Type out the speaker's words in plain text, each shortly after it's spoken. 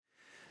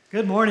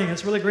Good morning.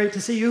 It's really great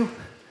to see you,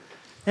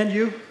 and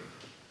you,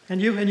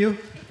 and you, and you.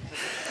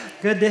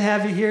 Good to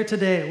have you here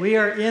today. We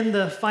are in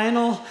the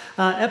final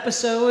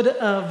episode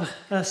of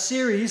a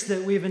series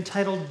that we've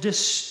entitled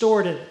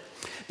Distorted.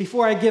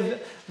 Before I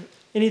give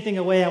anything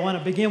away, I want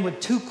to begin with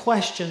two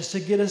questions to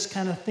get us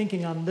kind of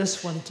thinking on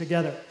this one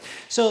together.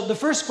 So the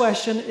first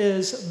question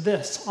is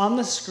this, on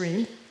the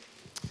screen.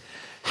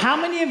 How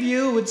many of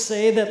you would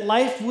say that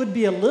life would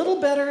be a little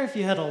better if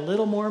you had a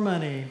little more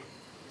money?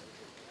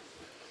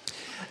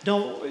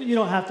 You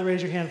don't have to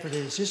raise your hand for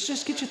these.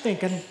 Just get you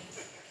thinking. All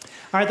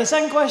right, the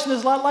second question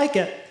is a lot like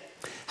it.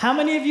 How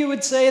many of you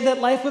would say that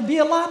life would be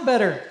a lot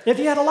better if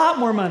you had a lot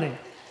more money?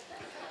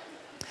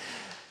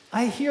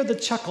 I hear the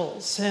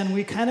chuckles, and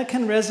we kind of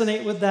can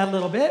resonate with that a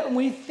little bit, and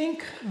we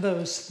think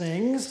those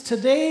things.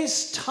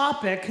 Today's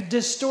topic,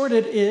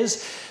 Distorted,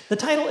 the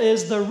title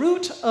is The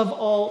Root of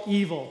All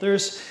Evil.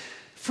 There's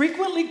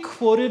frequently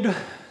quoted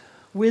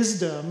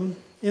wisdom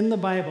in the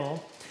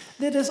Bible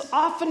that is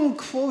often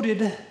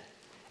quoted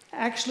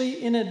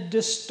actually in a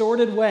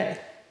distorted way.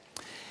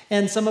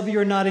 And some of you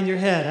are nodding your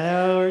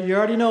head. You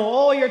already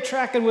know, you're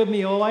tracking with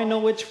me. I know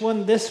which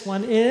one this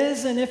one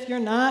is. And if you're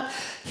not,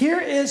 here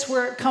is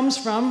where it comes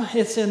from.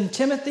 It's in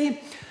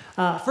Timothy,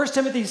 1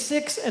 Timothy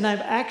 6, and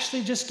I've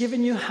actually just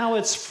given you how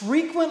it's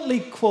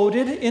frequently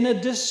quoted in a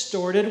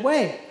distorted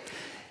way.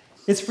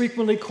 It's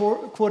frequently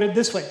quoted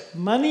this way: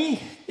 money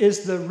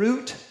is the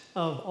root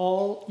of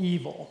all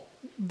evil.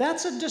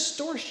 That's a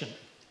distortion.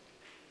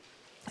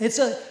 It's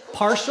a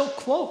partial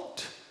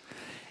quote.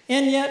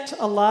 And yet,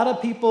 a lot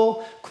of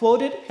people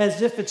quote it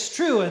as if it's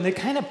true, and they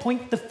kind of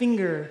point the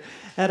finger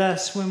at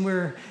us when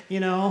we're,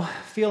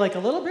 feel like a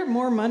little bit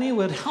more money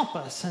would help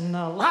us, and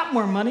a lot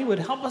more money would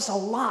help us a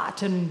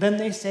lot. And then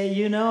they say,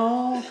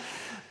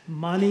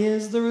 money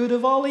is the root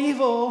of all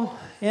evil.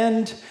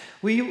 And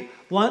we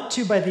want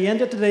to, by the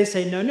end of today,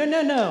 say,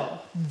 no.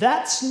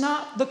 That's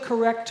not the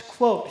correct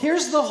quote.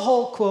 Here's the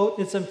whole quote.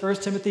 It's in 1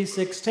 Timothy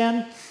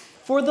 6:10.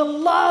 For the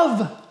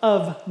love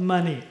of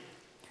money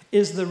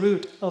is the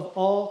root of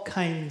all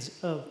kinds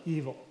of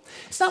evil.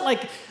 It's not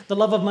like the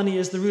love of money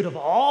is the root of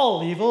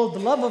all evil. The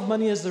love of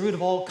money is the root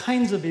of all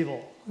kinds of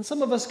evil. And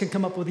some of us can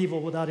come up with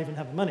evil without even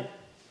having money.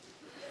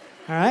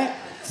 All right?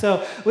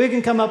 So we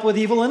can come up with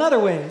evil in other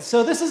ways.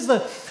 So this is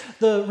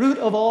the root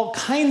of all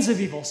kinds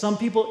of evil. Some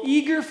people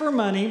eager for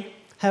money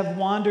have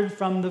wandered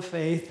from the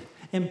faith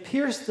and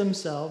pierced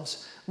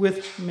themselves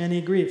with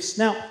many griefs.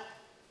 Now,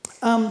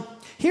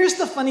 here's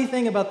the funny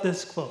thing about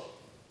this quote.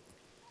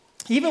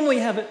 Even when we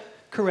have it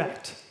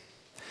correct,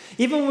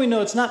 even when we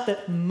know it's not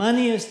that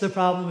money is the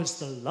problem, it's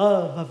the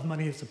love of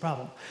money is the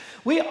problem,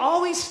 we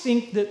always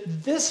think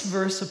that this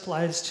verse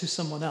applies to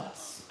someone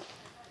else.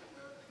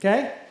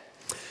 Okay?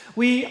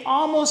 We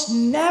almost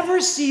never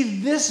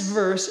see this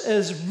verse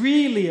as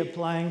really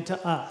applying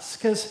to us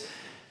because,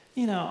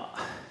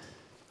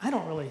 I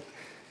don't really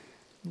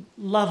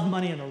love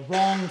money in a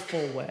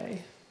wrongful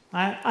way.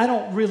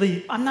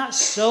 I'm not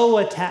so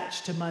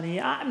attached to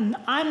money.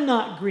 I'm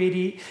not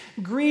greedy.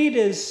 Greed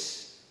is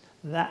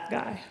that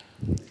guy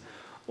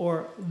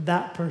or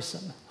that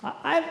person.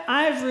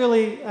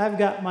 I've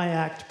got my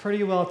act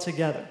pretty well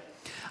together.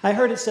 I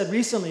heard it said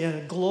recently at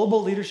a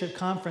global leadership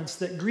conference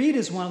that greed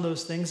is one of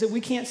those things that we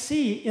can't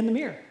see in the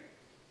mirror.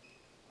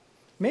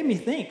 Made me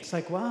think. It's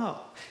like, wow.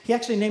 He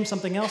actually named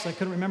something else. I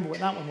couldn't remember what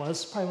that one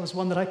was. Probably was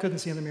one that I couldn't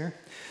see in the mirror.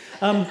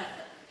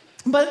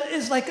 But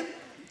it's like,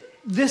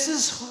 this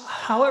is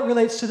how it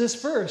relates to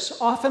this verse.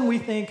 Often we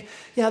think,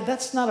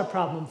 that's not a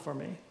problem for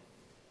me.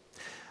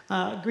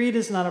 Greed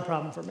is not a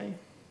problem for me.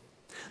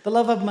 The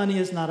love of money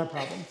is not a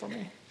problem for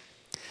me.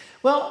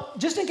 Well,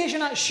 just in case you're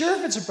not sure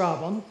if it's a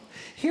problem,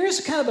 here's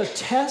kind of a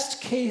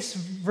test case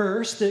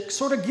verse that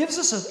sort of gives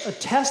us a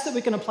test that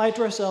we can apply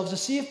to ourselves to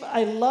see if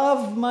I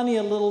love money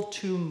a little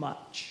too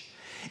much.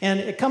 And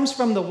it comes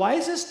from the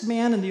wisest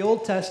man in the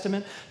Old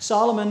Testament,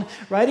 Solomon,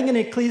 writing in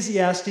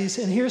Ecclesiastes,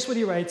 and here's what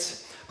he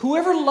writes: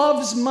 whoever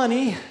loves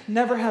money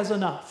never has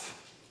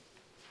enough.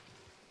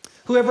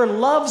 Whoever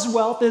loves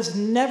wealth is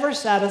never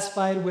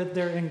satisfied with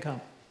their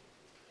income.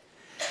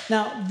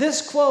 Now,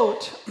 this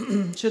quote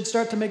should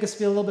start to make us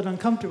feel a little bit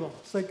uncomfortable.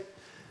 It's like,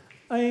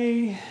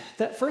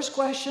 that first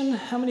question,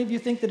 how many of you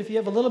think that if you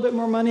have a little bit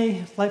more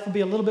money, life will be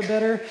a little bit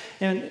better?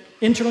 And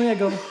internally I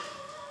go,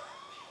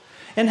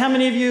 and how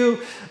many of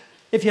you,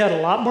 if you had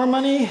a lot more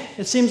money,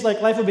 it seems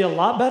like life would be a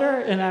lot better?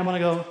 And I want to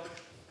go,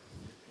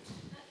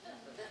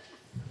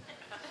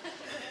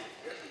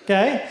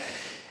 okay?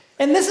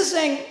 And this is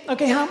saying,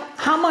 okay,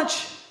 how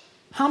much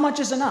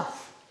is enough?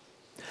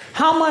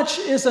 How much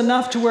is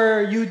enough to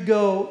where you'd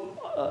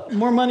go,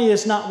 more money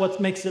is not what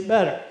makes it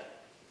better?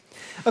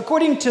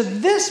 According to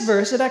this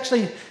verse, it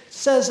actually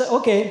says,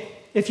 okay,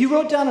 if you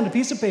wrote down on a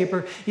piece of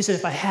paper, you said,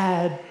 if I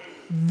had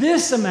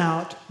this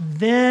amount,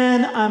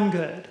 then I'm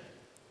good.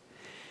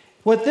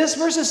 What this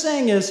verse is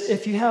saying is,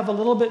 if you have a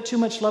little bit too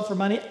much love for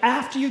money,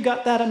 after you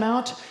got that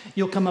amount,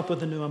 you'll come up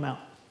with a new amount.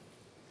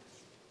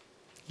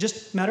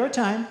 Just a matter of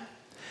time.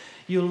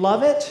 You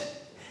love it.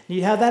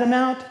 You have that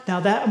amount. Now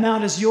that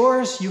amount is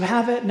yours. You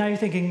have it. Now you're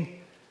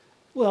thinking,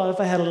 Well, if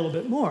I had a little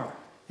bit more,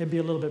 it'd be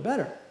a little bit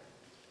better.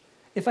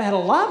 If I had a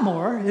lot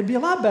more, it'd be a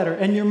lot better.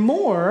 And your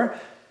more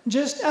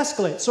just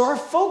escalates. So our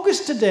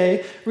focus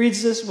today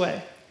reads this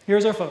way.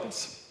 Here's our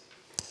focus.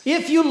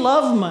 If you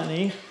love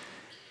money,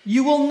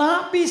 you will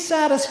not be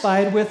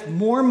satisfied with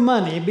more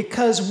money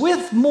because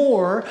with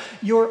more,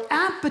 your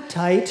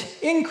appetite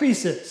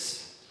increases.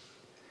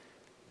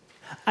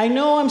 I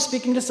know I'm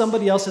speaking to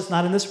somebody else that's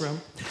not in this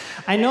room.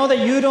 I know that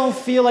you don't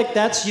feel like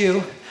that's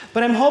you,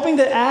 but I'm hoping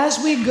that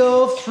as we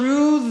go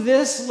through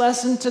this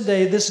lesson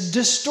today, this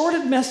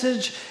distorted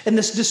message and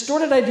this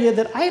distorted idea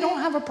that I don't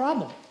have a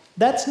problem,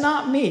 that's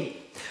not me,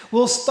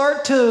 we'll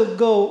start to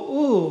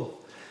go,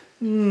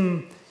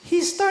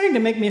 he's starting to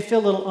make me feel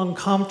a little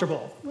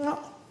uncomfortable.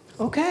 Well,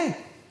 okay.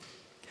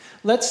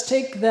 Let's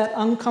take that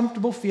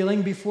uncomfortable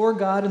feeling before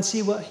God and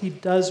see what he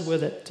does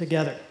with it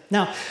together.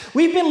 Now,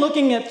 we've been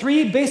looking at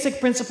 3 basic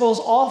principles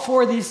all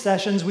 4 of these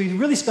sessions. We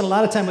really spent a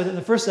lot of time with it in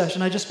the first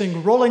session. I've just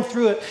been rolling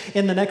through it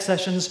in the next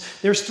sessions.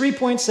 There's 3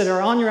 points that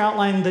are on your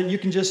outline that you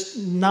can just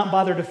not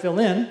bother to fill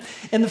in.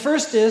 And the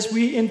first is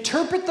we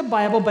interpret the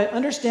Bible by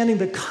understanding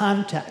the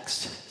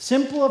context.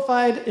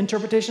 Simplified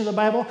interpretation of the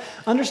Bible,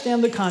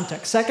 understand the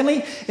context.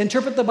 Secondly,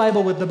 interpret the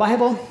Bible with the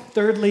Bible.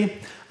 Thirdly,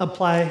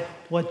 apply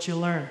what you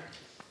learn.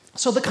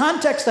 So the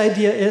context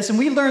idea is, and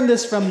we learned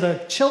this from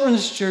the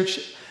children's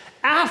church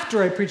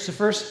after I preached the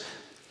first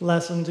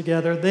lesson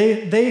together,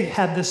 they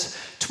had this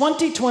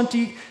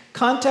 2020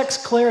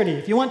 context clarity.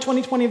 If you want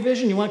 2020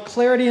 vision, you want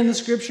clarity in the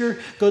scripture,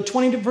 go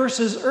 20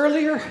 verses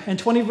earlier and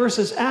 20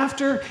 verses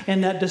after,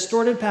 and that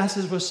distorted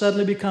passage will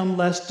suddenly become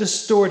less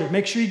distorted.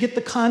 Make sure you get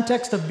the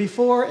context of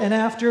before and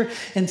after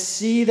and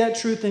see that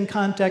truth in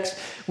context.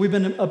 We've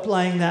been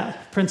applying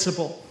that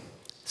principle.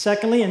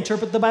 Secondly,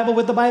 interpret the Bible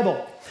with the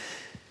Bible.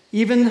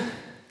 Even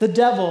the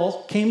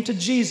devil came to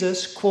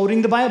Jesus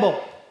quoting the Bible.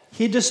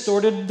 He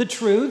distorted the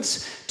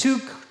truths to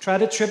try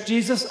to trip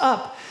Jesus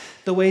up.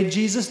 The way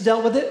Jesus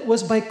dealt with it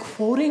was by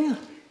quoting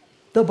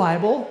the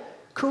Bible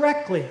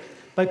correctly.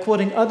 By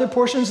quoting other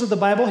portions of the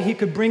Bible, he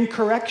could bring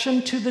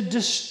correction to the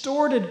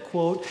distorted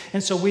quote.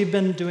 And so we've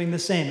been doing the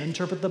same.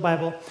 Interpret the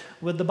Bible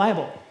with the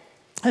Bible.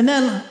 And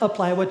then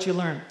apply what you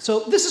learn.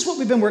 So this is what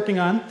we've been working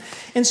on.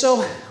 And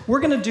so we're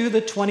going to do the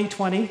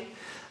 2020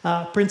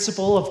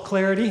 principle of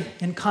clarity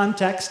and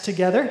context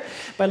together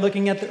by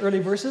looking at the early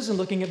verses and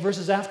looking at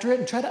verses after it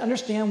and try to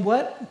understand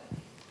what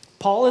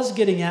Paul is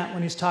getting at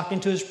when he's talking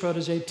to his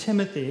protege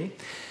Timothy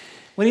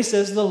when he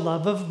says the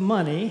love of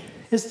money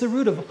is the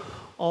root of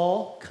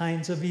all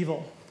kinds of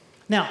evil.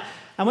 Now,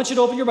 I want you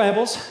to open your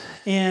Bibles,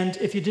 and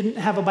if you didn't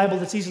have a Bible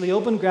that's easily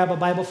open, grab a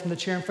Bible from the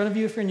chair in front of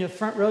you. If you're in your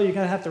front row, you're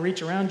going to have to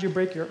reach around you,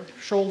 break your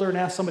shoulder, and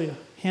ask somebody to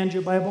hand you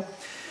a Bible.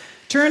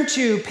 Turn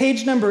to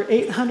page number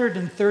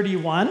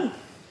 831.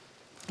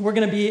 We're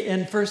going to be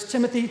in 1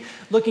 Timothy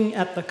looking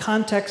at the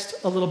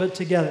context a little bit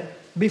together.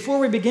 Before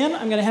we begin,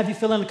 I'm going to have you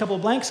fill in a couple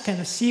of blanks,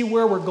 kind of see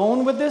where we're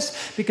going with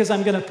this, because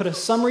I'm going to put a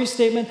summary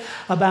statement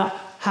about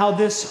how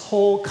this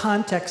whole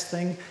context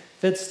thing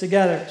fits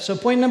together. So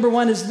point number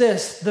 1 is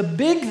this. The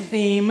big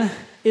theme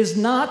is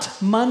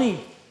not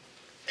money.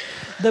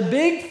 The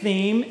big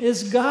theme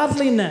is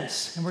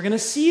godliness. And we're going to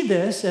see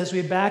this as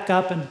we back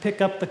up and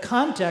pick up the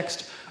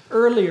context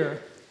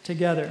earlier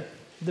together.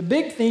 The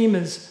big theme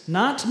is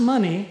not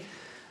money,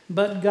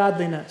 but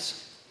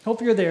godliness.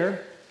 Hope you're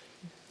there.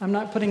 I'm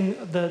not putting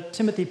the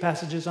Timothy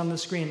passages on the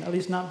screen, at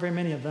least not very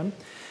many of them.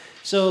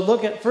 So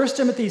look at 1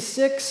 Timothy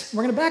 6.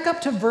 We're going to back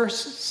up to verse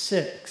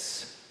 6.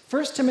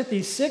 1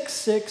 Timothy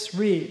 6:6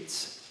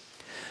 reads,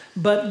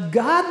 "But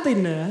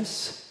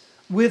godliness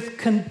with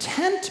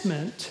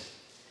contentment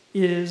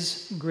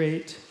is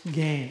great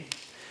gain."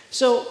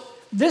 So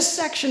this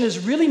section is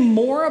really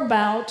more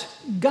about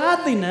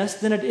godliness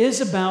than it is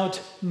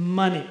about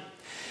money.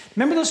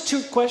 Remember those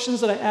 2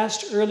 questions that I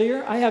asked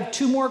earlier? I have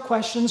 2 more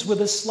questions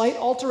with a slight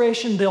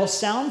alteration. They'll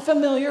sound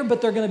familiar, but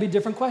they're going to be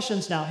different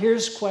questions now.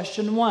 Here's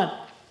question 1.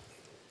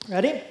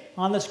 Ready?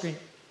 On the screen.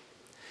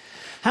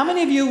 How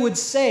many of you would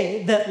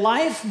say that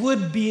life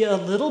would be a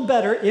little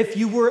better if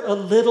you were a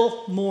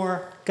little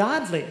more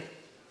godly?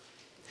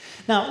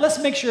 Now, let's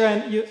make sure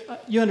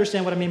you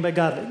understand what I mean by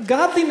godly.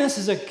 Godliness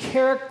is a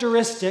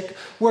characteristic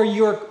where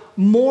your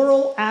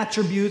moral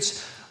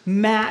attributes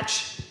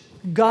match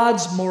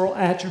God's moral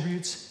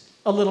attributes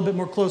a little bit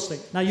more closely.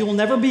 Now, you will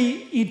never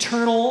be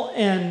eternal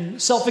and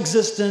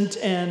self-existent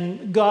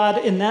and God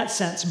in that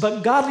sense,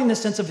 but godly in the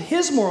sense of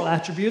his moral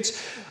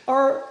attributes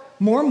are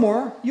more and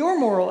more your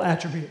moral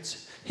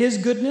attributes. His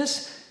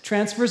goodness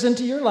transfers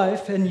into your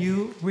life and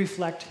you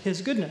reflect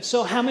his goodness.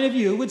 So how many of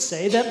you would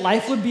say that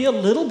life would be a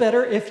little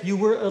better if you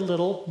were a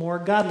little more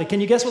godly? Can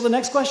you guess what the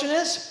next question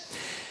is?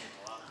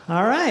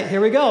 All right,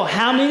 here we go.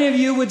 How many of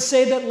you would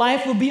say that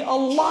life would be a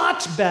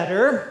lot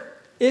better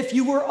if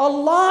you were a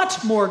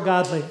lot more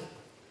godly?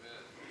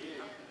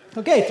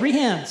 Okay, 3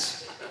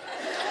 hands.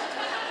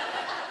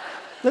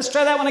 Let's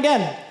try that one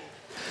again.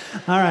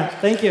 All right,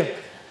 thank you.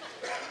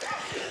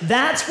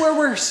 That's where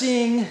we're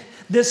seeing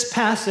this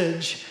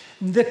passage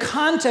the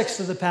context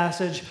of the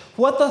passage,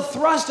 what the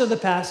thrust of the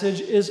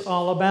passage is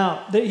all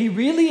about. That he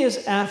really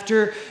is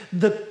after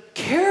the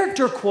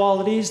character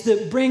qualities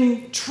that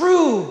bring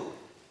true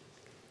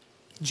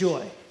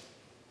joy,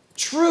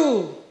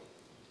 true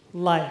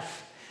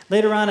life.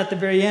 Later on at the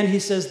very end, he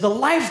says, the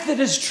life that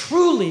is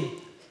truly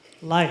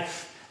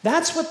life.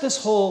 That's what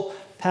this whole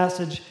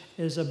passage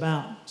is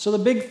about. So the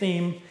big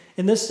theme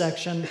in this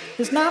section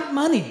is not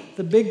money.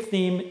 The big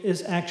theme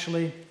is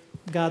actually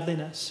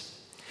godliness.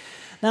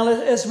 Now,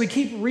 as we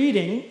keep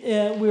reading,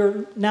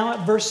 we're now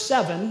at verse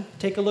 7.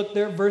 Take a look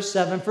there at verse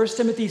 7. 1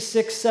 Timothy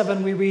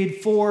 6:7, we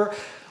read, "For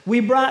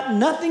we brought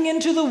nothing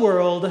into the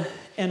world,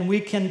 and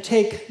we can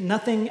take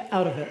nothing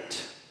out of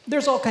it."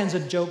 There's all kinds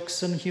of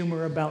jokes and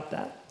humor about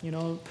that. You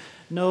know,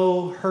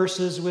 no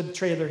hearses with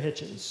trailer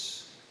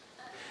hitches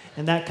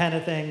and that kind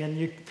of thing. And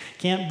you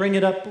can't bring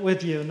it up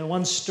with you. And the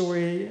one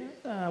story,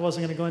 I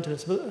wasn't going to go into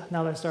this, but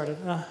now that I started.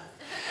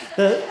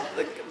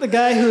 The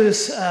guy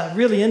who's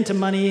really into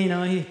money, you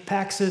know, he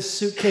packs his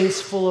suitcase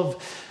full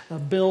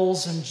of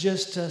bills and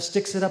just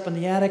sticks it up in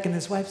the attic. And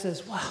his wife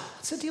says, "Wow,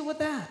 what's the deal with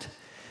that?"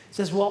 He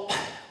says, "Well,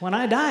 when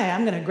I die,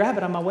 I'm going to grab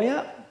it on my way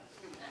up."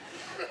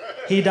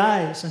 He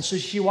dies, and so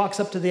she walks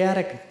up to the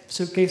attic.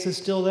 Suitcase is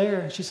still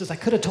there. And she says, "I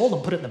could have told him,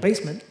 put it in the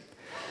basement."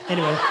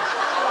 Anyway.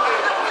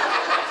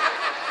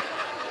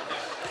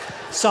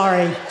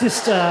 Sorry,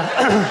 just...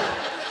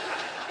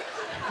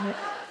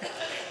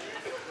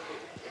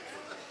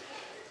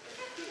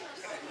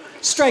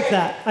 Strike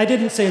that. I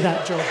didn't say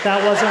that joke.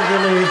 That wasn't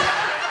really...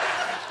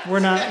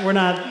 We're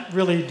not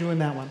really doing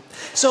that one.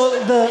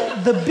 So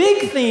the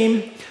big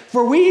theme,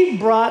 for we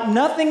brought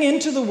nothing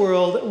into the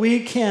world,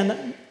 we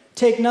can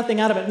take nothing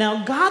out of it.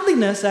 Now,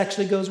 godliness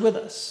actually goes with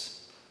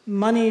us.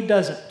 Money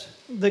doesn't.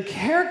 The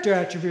character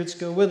attributes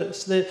go with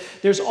us.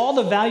 There's all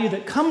the value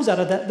that comes out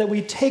of that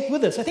we take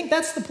with us. I think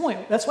that's the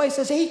point. That's why he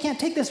says, hey, you can't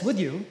take this with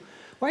you.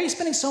 Why are you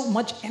spending so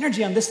much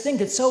energy on this thing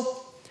that's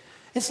so...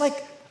 It's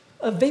like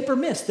a vapor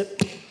mist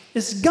that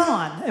is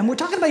gone. And we're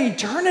talking about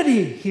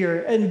eternity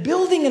here and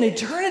building an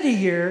eternity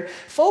here.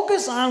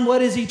 Focus on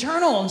what is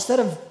eternal instead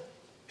of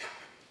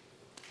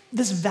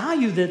this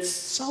value that's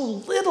so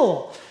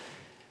little.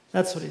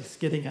 That's what he's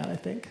getting at, I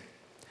think.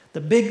 The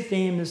big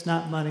theme is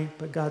not money,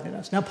 but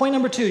godliness. Now, point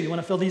number 2, you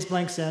want to fill these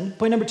blanks in.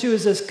 Point number 2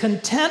 is this: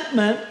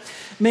 contentment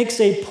makes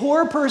a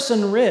poor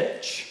person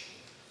rich,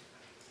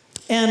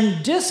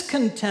 and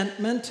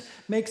discontentment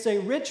makes a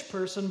rich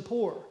person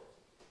poor.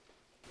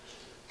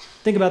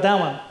 Think about that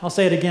one. I'll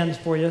say it again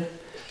for you.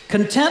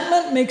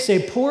 Contentment makes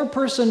a poor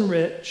person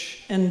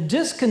rich, and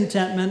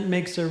discontentment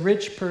makes a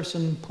rich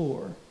person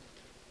poor.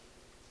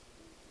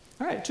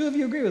 All right, 2 of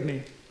you agree with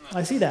me.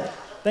 I see that.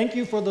 Thank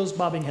you for those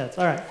bobbing heads.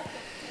 All right.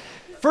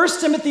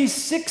 1 Timothy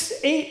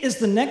 6:8 is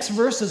the next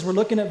verse, as we're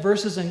looking at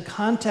verses in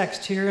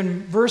context here.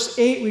 In verse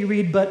 8 we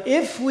read, "But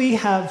if we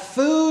have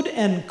food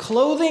and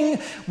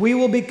clothing, we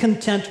will be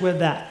content with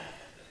that."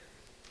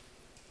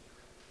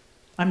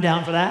 I'm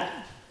down for that.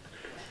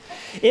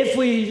 If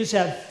we just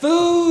have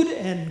food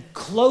and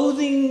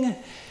clothing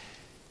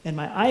and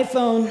my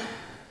iPhone,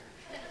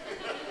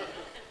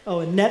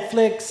 and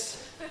Netflix,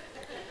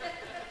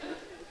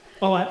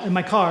 and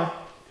my car,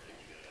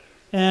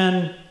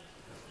 and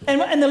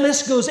the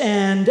list goes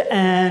and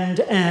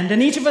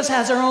each of us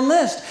has our own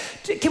list.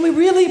 Can we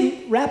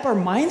really wrap our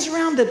minds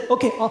around that?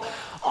 Okay,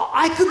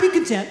 I could be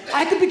content.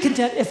 I could be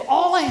content if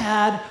all I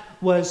had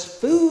was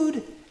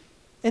food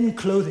and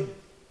clothing.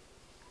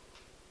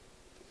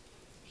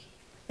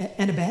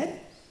 And a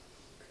bed?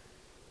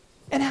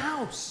 And a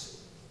house.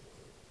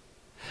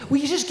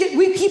 We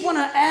keep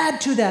wanting to add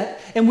to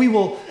that, and we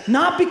will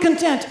not be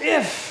content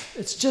if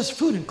it's just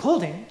food and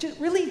clothing.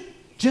 Really?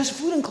 Just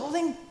food and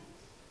clothing?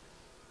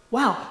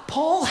 Wow,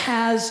 Paul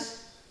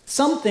has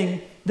something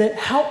that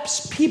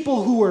helps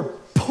people who are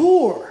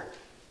poor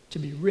to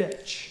be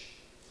rich.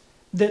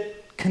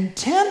 That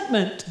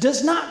contentment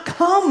does not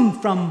come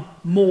from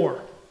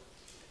more.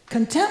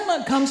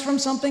 Contentment comes from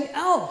something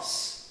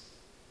else.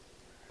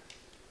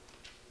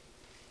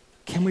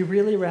 Can we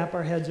really wrap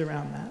our heads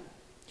around that?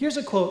 Here's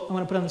a quote I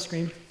want to put on the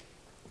screen.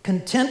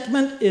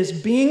 Contentment is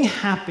being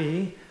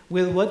happy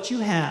with what you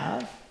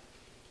have.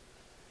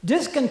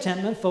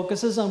 Discontentment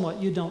focuses on what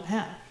you don't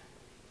have.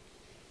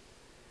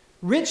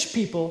 Rich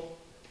people,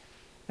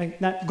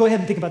 now go ahead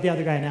and think about the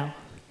other guy now.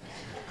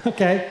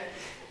 Okay?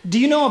 Do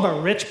you know of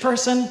a rich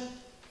person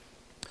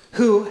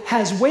who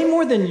has way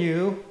more than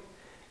you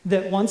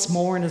that wants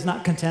more and is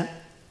not content?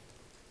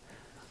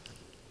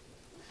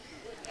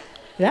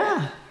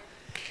 Yeah.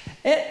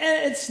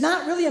 And it's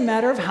not really a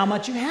matter of how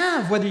much you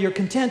have, whether you're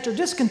content or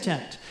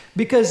discontent.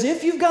 Because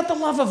if you've got the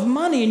love of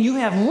money and you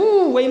have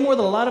way more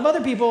than a lot of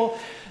other people,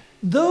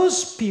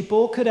 those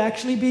people could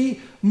actually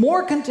be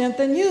more content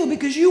than you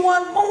because you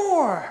want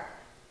more.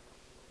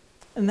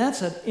 And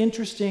that's an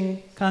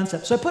interesting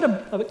concept. So I put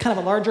a kind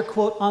of a larger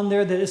quote on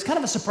there that is kind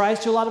of a surprise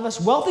to a lot of us.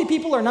 Wealthy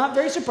people are not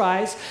very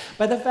surprised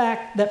by the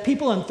fact that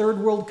people in third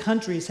world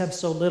countries have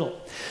so little.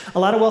 A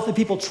lot of wealthy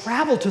people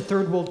travel to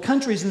third world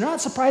countries, and they're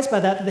not surprised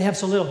by that they have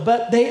so little.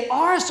 But they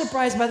are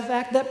surprised by the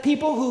fact that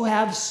people who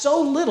have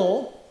so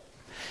little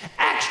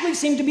actually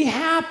seem to be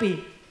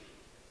happy.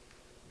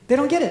 They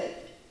don't get it.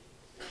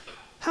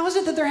 How is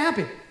it that they're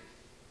happy?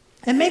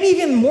 And maybe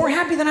even more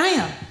happy than I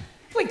am.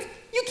 Like,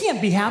 you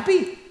can't be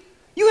happy.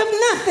 You have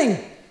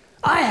nothing.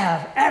 I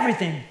have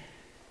everything.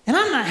 And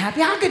I'm not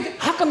happy.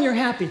 How come you're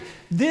happy?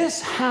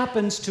 This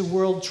happens to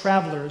world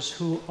travelers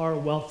who are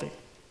wealthy.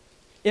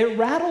 It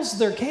rattles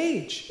their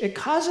cage. It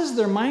causes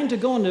their mind to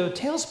go into a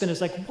tailspin.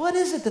 It's like, what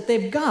is it that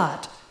they've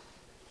got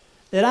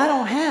that I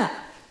don't have?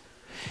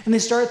 And they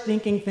start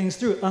thinking things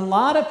through. A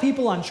lot of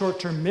people on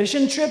short-term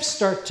mission trips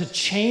start to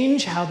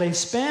change how they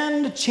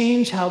spend,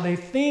 change how they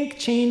think,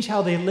 change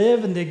how they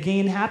live, and they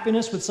gain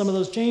happiness with some of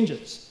those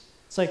changes.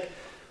 It's like,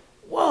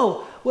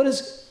 whoa, what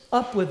is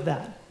up with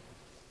that?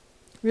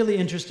 Really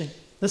interesting.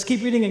 Let's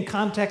keep reading in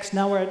context.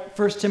 Now we're at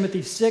 1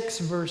 Timothy 6,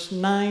 verse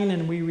 9,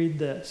 and we read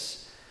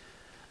this.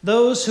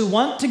 Those who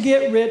want to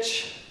get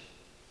rich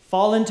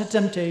fall into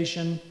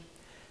temptation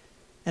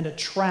and a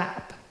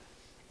trap,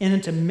 and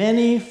into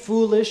many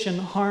foolish and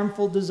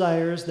harmful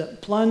desires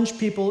that plunge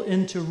people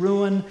into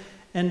ruin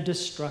and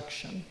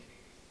destruction.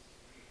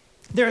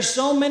 There are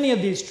so many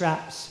of these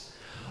traps.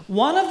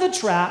 One of the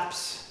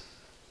traps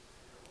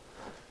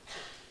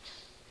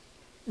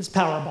is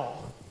Powerball.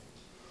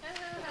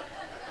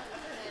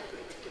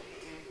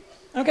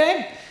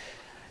 Okay?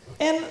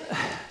 And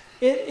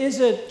it is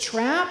a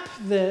trap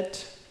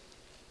that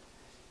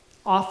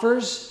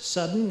offers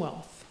sudden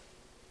wealth.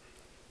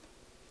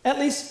 At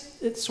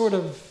least it sort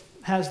of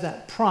has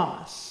that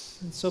promise.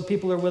 And so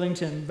people are willing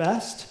to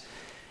invest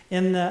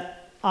in the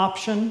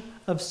option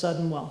of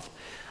sudden wealth.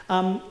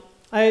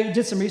 I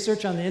did some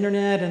research on the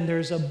internet, and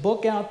there's a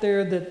book out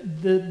there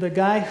that the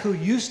guy who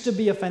used to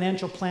be a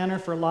financial planner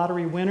for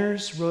lottery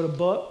winners wrote a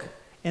book,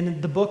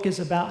 and the book is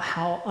about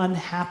how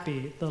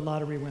unhappy the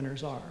lottery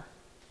winners are,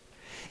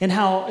 and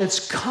how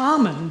it's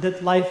common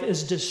that life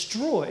is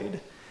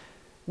destroyed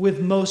with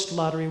most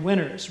lottery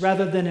winners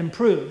rather than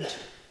improved.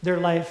 Their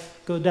life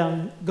goes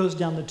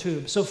down the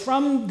tube. So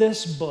from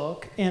this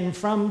book and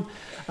from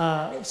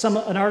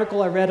an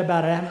article I read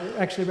about it, I haven't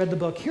actually read the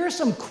book, here are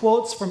some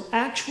quotes from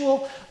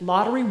actual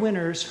lottery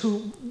winners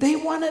who they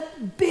won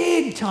it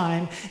big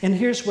time, and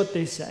here's what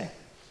they say.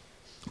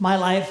 My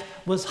life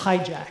was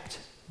hijacked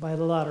by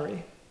the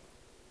lottery.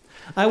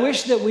 I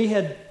wish that we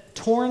had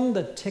torn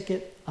the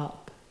ticket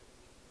up.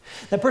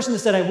 That person that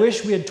said, I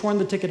wish we had torn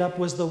the ticket up,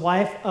 was the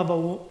wife of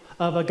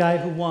a guy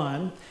who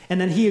won, and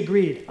then he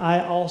agreed. I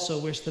also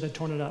wish that I'd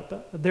torn it up.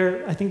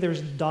 I think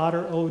there's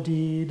daughter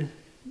OD'd.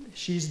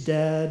 She's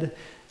dead.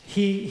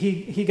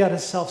 He got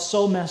himself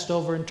so messed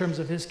over in terms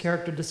of his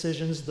character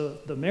decisions.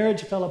 The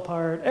marriage fell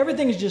apart.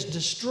 Everything is just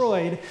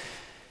destroyed.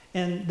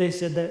 And they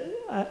said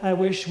that I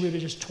wish we would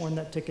have just torn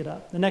that ticket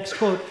up. The next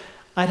quote,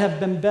 I'd have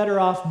been better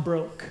off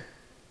broke.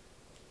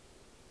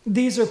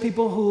 These are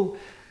people who,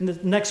 and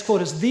the next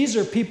quote is, these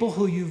are people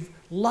who you've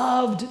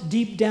loved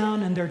deep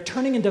down, and they're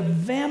turning into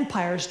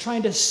vampires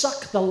trying to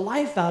suck the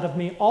life out of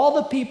me. All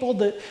the people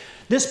that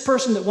this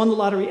person that won the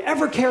lottery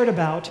ever cared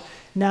about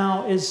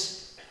now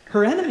is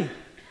her enemy.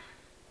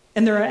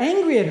 And they're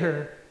angry at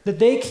her that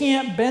they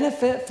can't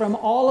benefit from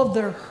all of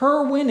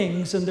her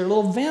winnings, and their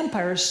little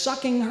vampires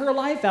sucking her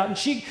life out.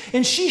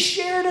 And she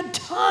shared a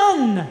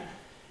ton,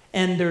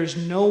 and there's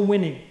no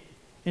winning.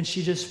 And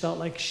she just felt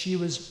like she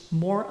was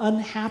more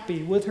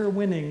unhappy with her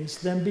winnings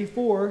than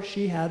before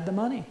she had the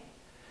money.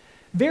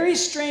 Very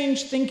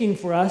strange thinking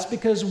for us,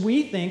 because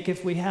we think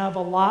if we have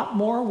a lot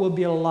more, we'll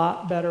be a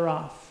lot better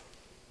off.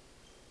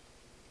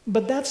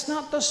 But that's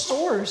not the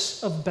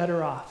source of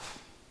better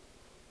off.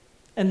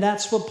 And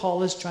that's what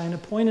Paul is trying to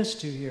point us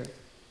to here.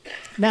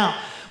 Now,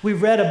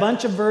 we've read a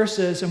bunch of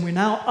verses, and we're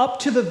now up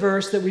to the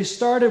verse that we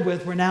started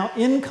with. We're now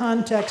in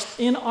context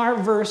in our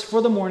verse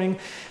for the morning.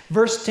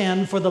 Verse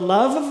 10, for the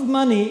love of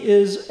money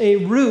is a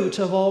root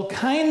of all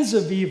kinds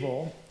of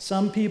evil.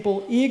 Some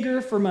people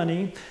eager for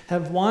money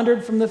have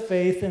wandered from the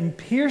faith and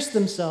pierced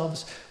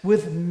themselves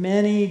with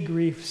many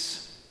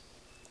griefs.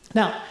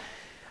 Now,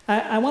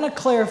 I want to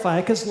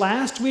clarify, because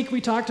last week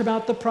we talked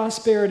about the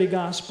prosperity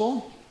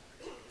gospel,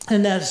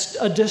 and that's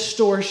a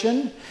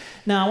distortion.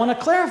 Now, I want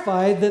to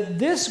clarify that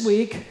this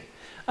week,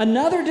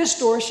 another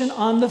distortion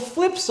on the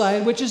flip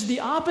side, which is the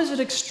opposite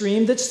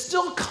extreme that's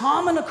still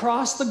common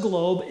across the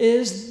globe,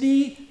 is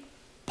the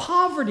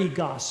poverty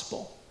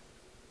gospel.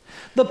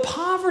 The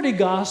poverty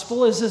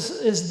gospel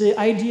is the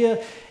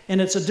idea,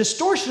 and it's a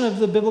distortion of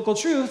the biblical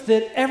truth,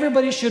 that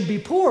everybody should be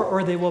poor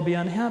or they will be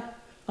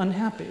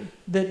unhappy.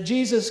 That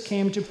Jesus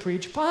came to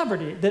preach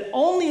poverty, that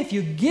only if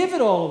you give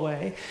it all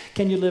away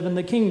can you live in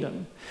the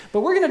kingdom.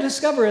 But we're going to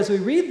discover as we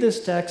read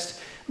this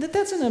text that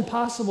that's an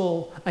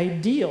impossible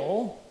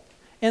ideal,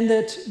 and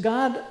that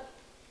God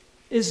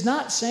is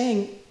not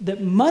saying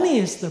that money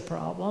is the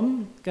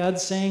problem.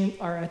 God's saying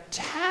our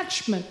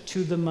attachment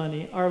to the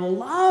money, our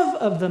love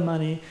of the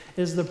money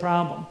is the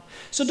problem.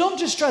 So don't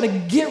just try to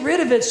get rid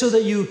of it so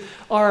that you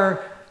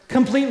are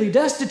completely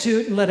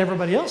destitute and let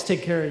everybody else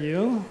take care of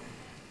you.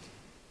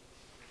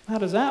 How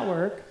does that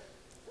work?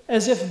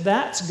 As if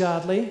that's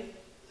godly.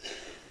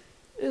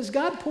 Is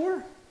God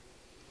poor?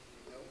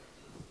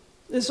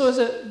 So is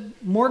it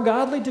more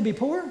godly to be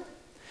poor?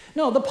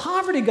 No, the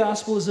poverty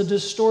gospel is a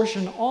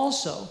distortion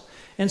also.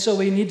 And so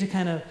we need to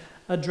kind of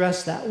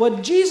address that.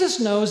 What Jesus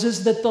knows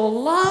is that the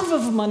love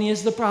of money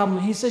is the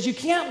problem. He says you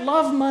can't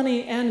love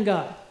money and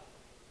God.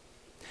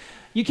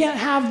 You can't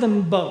have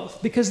them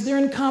both because they're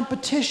in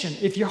competition.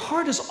 If your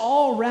heart is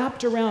all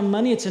wrapped around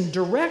money, it's in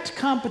direct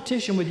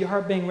competition with your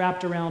heart being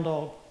wrapped around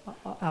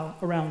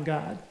around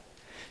God.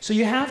 So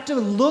you have to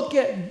look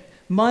at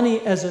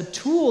money as a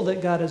tool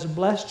that God has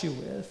blessed you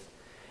with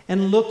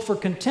and look for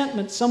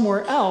contentment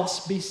somewhere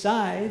else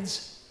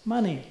besides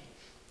money.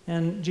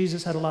 And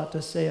Jesus had a lot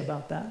to say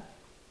about that.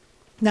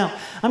 Now,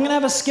 I'm going to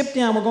have a skip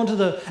down. We're going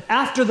to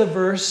after the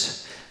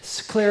verse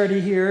clarity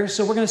here.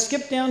 So we're going to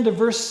skip down to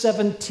verse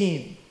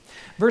 17.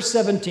 Verse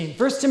 17.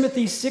 1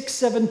 Timothy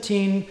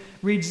 6:17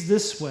 reads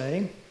this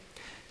way.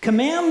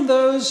 Command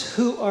those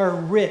who are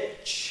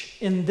rich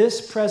in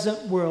this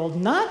present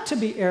world not to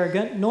be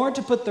arrogant, nor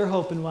to put their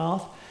hope in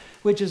wealth,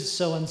 which is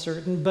so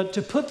uncertain, but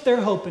to put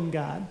their hope in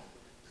God,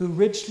 who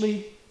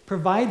richly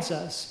provides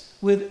us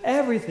with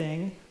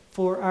everything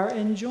for our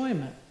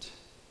enjoyment.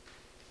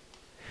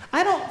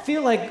 I don't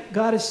feel like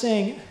God is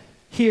saying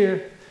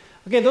here,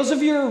 okay, those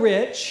of you who are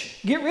rich,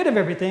 get rid of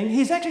everything.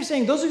 He's actually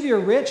saying, those of you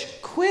who are rich,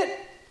 quit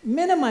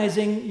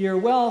minimizing your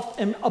wealth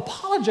and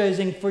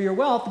apologizing for your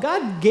wealth.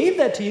 God gave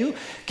that to you.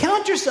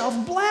 Count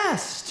yourself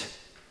blessed.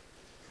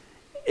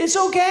 It's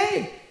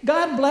okay.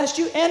 God blessed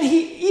you, and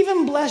he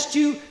even blessed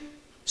you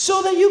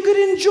so that you could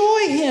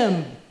enjoy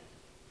him.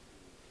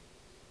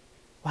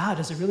 Wow,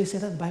 does it really say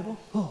that in the Bible?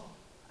 Oh,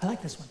 I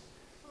like this one.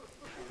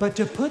 But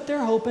to put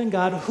their hope in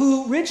God,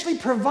 who richly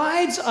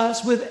provides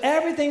us with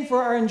everything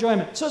for our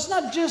enjoyment. So it's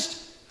not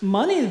just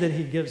money that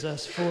he gives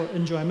us for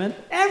enjoyment.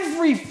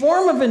 Every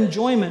form of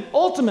enjoyment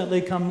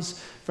ultimately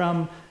comes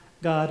from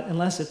God,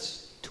 unless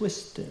it's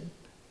twisted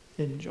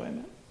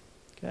enjoyment.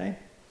 Okay?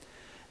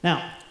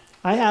 Now,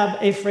 I have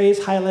a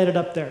phrase highlighted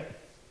up there.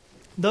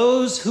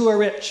 Those who are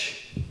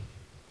rich.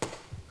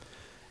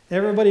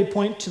 Everybody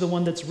point to the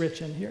one that's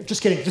rich in here.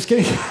 Just kidding.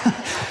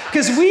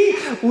 Because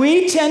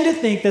we tend to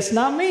think, that's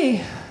not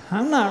me.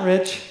 I'm not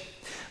rich.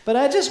 But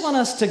I just want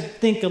us to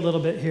think a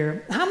little bit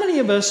here. How many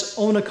of us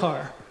own a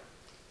car?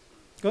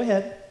 Go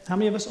ahead. How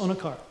many of us own a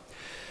car?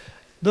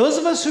 Those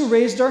of us who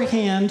raised our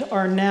hand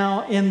are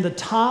now in the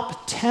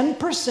top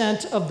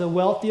 10% of the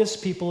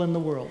wealthiest people in the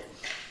world.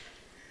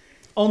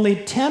 Only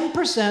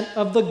 10%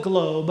 of the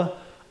globe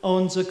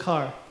owns a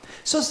car.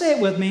 So say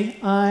it with me.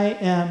 I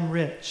am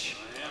rich.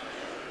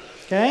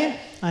 Okay?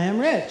 I am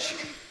rich.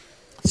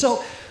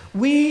 So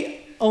we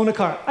own a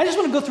car. I just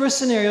want to go through a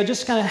scenario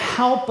just to kind of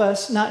help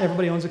us. Not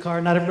everybody owns a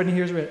car. Not everybody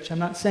here is rich. I'm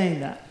not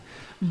saying that.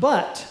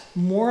 But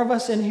more of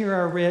us in here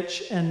are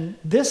rich, and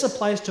this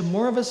applies to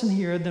more of us in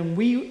here than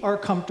we are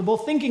comfortable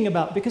thinking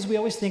about, because we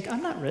always think,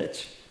 I'm not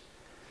rich.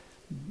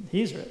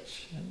 He's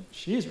rich, and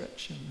she's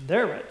rich, and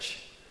they're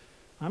rich.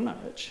 I'm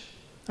not rich.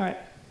 All right.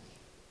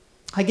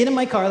 I get in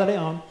my car that I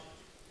own,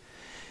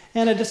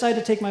 and I decide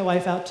to take my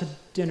wife out to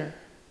dinner.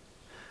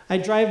 I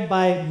drive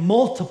by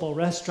multiple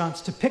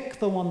restaurants to pick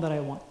the one that I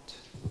want.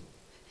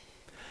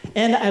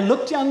 And I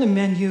look down the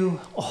menu,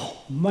 oh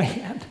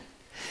man,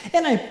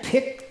 and I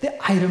pick the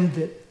item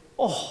that,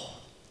 oh,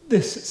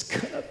 this is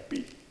gonna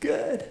be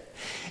good.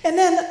 And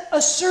then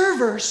a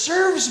server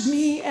serves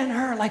me and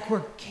her like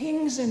we're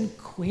kings and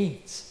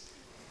queens.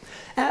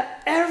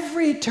 At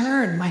every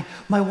turn,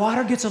 my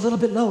water gets a little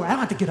bit lower. I don't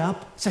have to get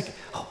up. It's like,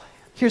 oh,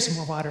 here's some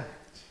more water.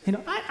 You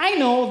know, I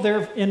know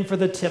they're in for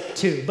the tip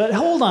too, but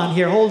hold on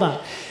here, hold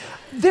on.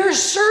 They're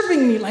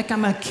serving me like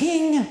I'm a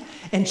king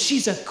and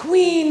she's a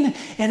queen,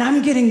 and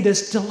I'm getting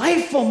this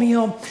delightful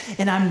meal,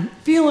 and I'm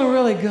feeling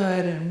really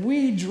good, and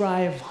we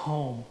drive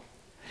home.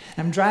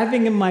 I'm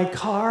driving in my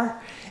car,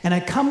 and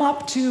I come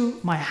up to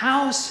my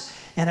house,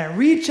 and I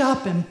reach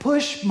up and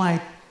push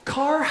my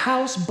car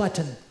house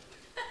button.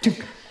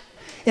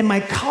 And my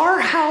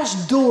car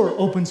house door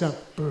opens up.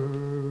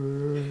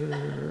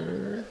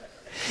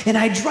 And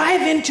I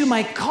drive into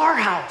my car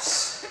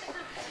house,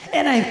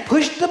 and I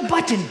push the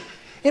button,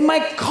 and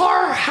my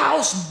car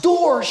house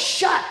door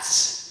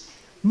shuts.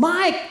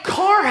 My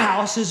car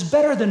house is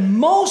better than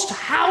most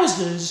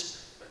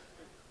houses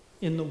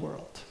in the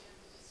world.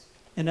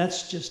 And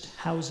that's just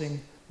housing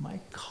my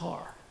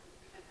car.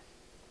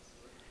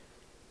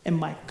 And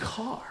my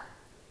car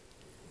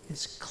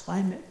is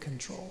climate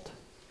controlled.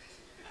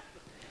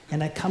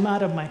 And I come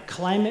out of my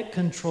climate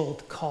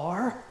controlled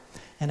car,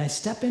 and I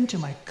step into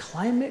my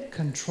climate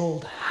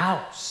controlled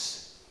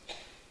house.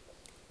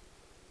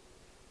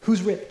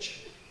 Who's rich?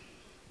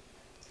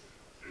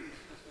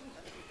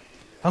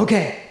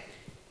 Okay,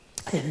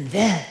 and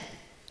then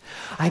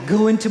I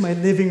go into my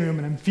living room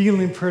and I'm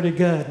feeling pretty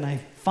good, and I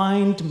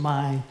find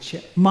my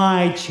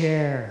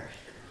chair,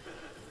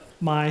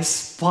 my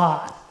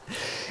spot.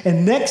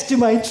 And next to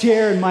my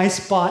chair and my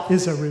spot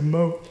is a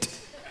remote.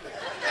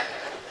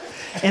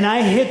 And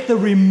I hit the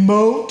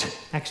remote,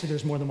 actually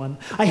there's more than one.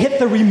 I hit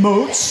the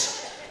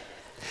remotes,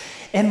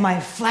 and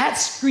my flat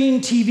screen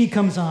TV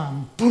comes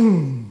on,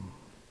 boom,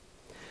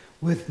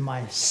 with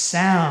my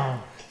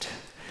sound.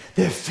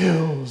 that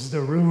fills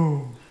the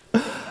room.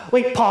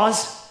 Wait,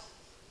 pause.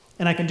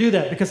 And I can do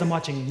that because I'm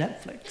watching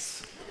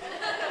Netflix.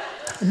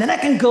 And then I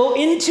can go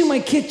into my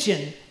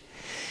kitchen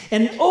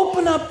and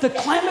open up the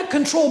climate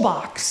control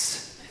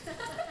box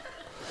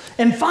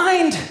and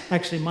find,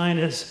 actually mine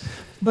is,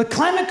 the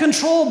climate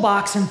control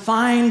box and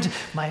find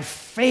my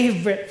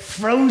favorite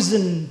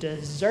frozen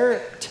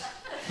dessert.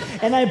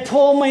 And I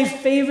pull my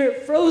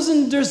favorite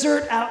frozen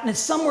dessert out, and it's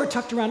somewhere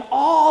tucked around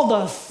all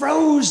the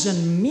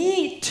frozen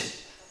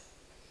meat.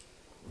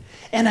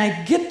 And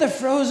I get the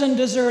frozen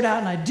dessert out,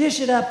 and I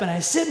dish it up, and I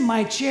sit in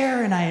my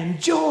chair, and I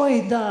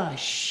enjoy the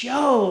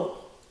show.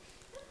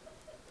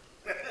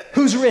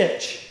 Who's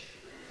rich?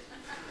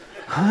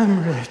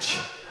 I'm rich.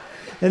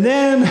 And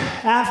then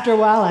after a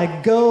while,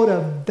 I go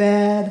to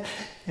bed,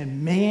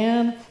 and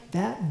man,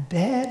 that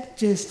bed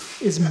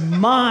just is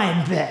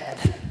my bed.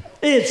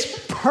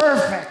 It's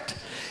perfect.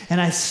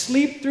 And I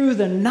sleep through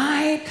the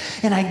night,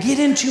 and I get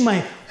into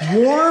my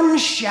warm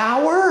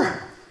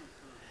shower.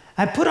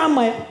 I put on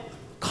my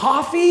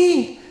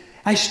coffee.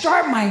 I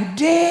start my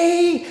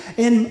day,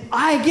 and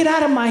I get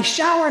out of my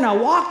shower, and I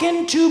walk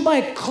into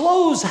my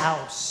clothes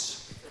house.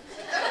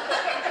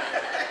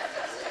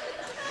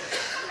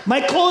 My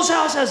clothes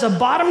house has a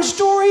bottom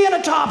story and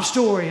a top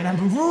story, and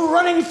I'm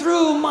running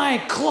through my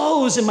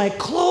clothes in my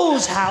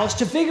clothes house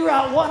to figure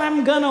out what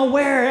I'm gonna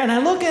wear, and I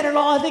look at it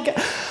all, I think,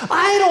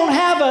 I don't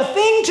have a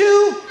thing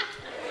to.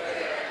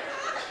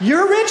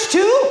 You're rich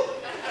too?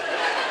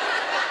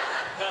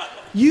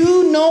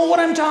 You know what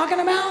I'm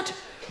talking about?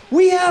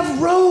 We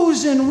have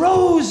rows and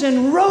rows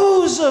and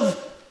rows of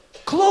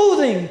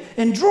clothing,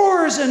 and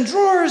drawers and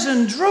drawers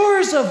and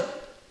drawers of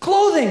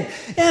clothing,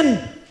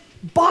 and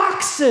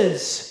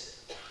boxes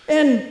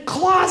and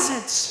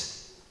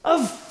closets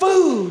of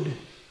food.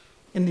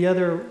 In the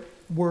other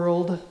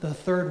world, the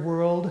third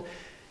world,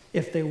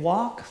 if they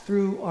walk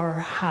through our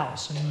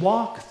house and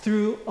walk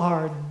through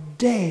our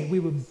day, we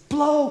would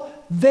blow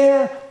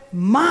their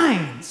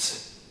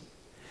minds.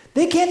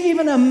 They can't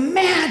even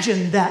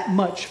imagine that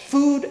much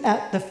food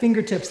at the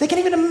fingertips. They can't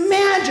even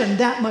imagine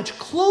that much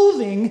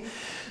clothing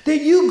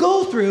that you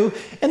go through,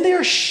 and they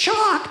are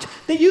shocked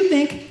that you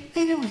think,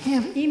 I don't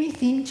have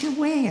anything to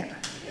wear.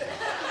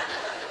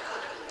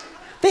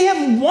 They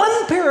have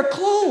one pair of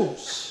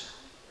clothes.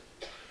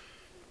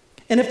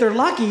 And if they're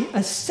lucky,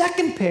 a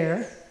second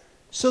pair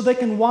so they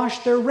can wash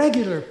their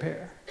regular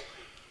pair.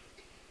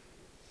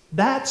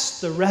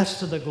 That's the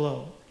rest of the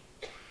globe.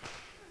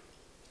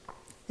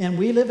 And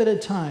we live at a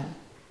time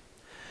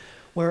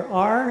where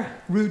our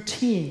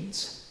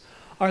routines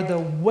are the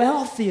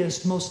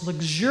wealthiest, most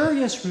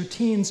luxurious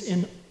routines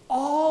in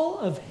all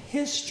of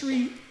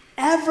history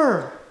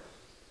ever.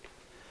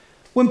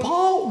 When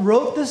Paul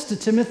wrote this to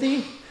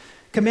Timothy,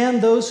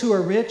 command those who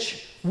are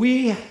rich,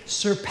 we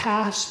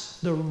surpass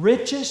the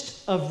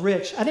richest of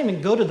rich. I didn't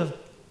even go to the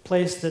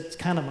place that's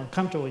kind of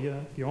uncomfortable. You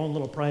have your own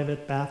little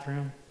private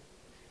bathroom,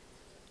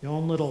 your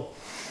own little.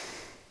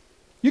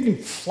 You can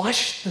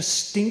flush the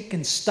stink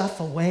and stuff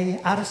away,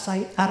 out of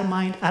sight, out of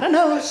mind, out of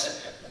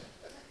nose.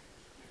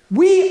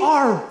 We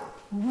are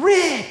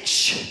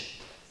rich.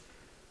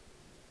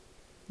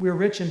 We're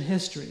rich in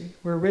history.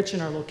 We're rich in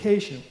our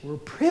location. We're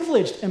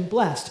privileged and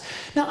blessed.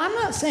 Now, I'm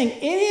not saying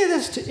any of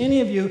this to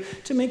any of you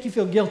to make you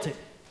feel guilty.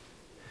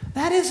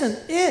 That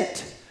isn't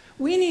it.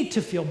 We need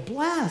to feel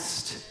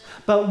blessed.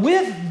 But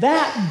with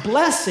that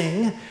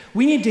blessing,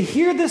 we need to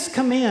hear this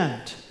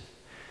command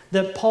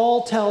that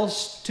Paul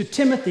tells to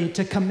Timothy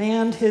to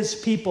command his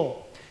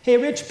people. Hey,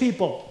 rich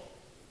people,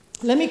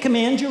 let me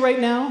command you right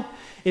now.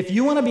 If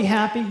you want to be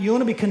happy, you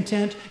want to be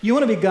content, you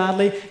want to be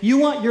godly, you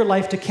want your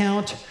life to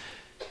count,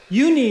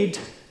 you need,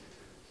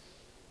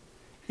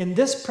 in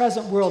this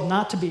present world,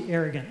 not to be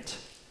arrogant,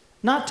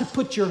 not to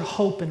put your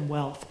hope in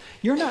wealth.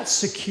 You're not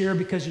secure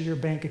because of your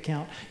bank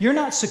account. You're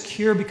not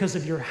secure because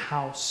of your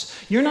house.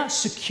 You're not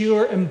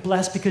secure and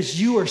blessed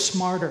because you are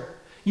smarter,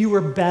 you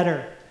are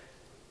better.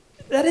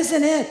 That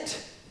isn't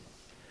it.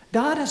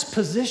 God has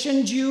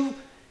positioned you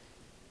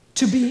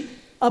to be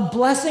a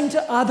blessing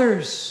to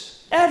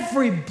others.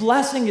 Every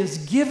blessing is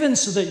given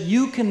so that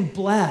you can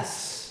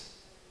bless.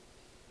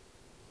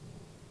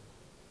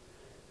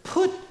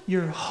 Put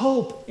your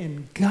hope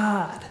in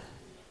God,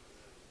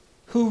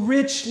 who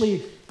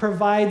richly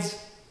provides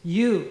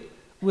you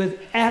with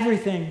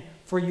everything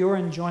for your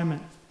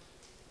enjoyment.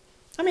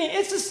 I mean,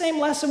 it's the same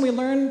lesson we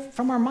learned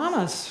from our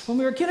mamas when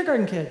we were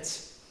kindergarten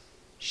kids.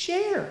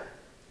 Share.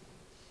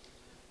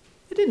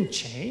 It didn't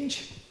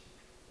change.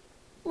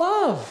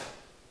 Love.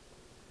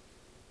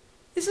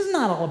 This is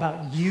not all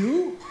about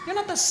you. You're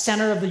not the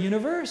center of the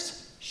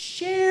universe.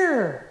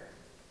 Share.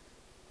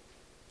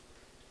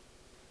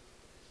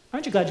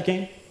 Aren't you glad you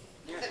came?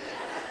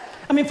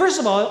 I mean, first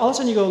of all of a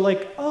sudden you go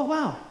like, oh,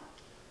 wow,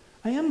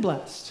 I am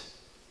blessed.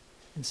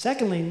 And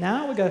secondly,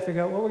 now we've got to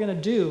figure out what we're going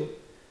to do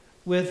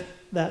with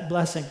that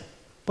blessing.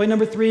 Point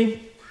number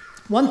 3,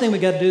 one thing we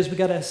got to do is we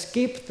got to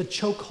escape the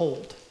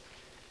chokehold.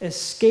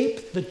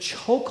 Escape the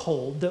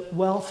chokehold that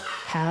wealth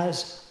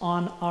has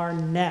on our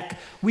neck.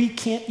 We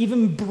can't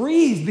even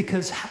breathe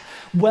because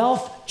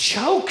wealth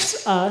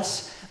chokes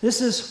us This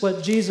is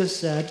what Jesus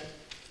said.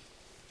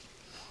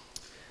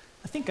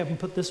 I think I can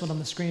put this one on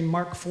the screen,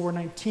 Mark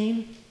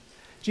 4:19.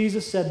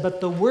 Jesus said,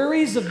 "But the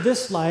worries of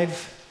this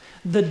life,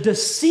 the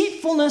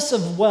deceitfulness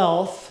of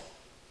wealth,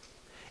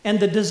 and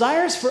the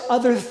desires for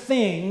other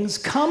things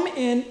come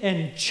in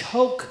and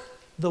choke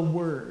the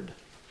word,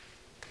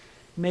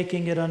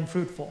 making it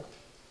unfruitful."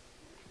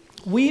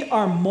 We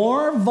are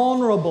more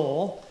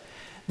vulnerable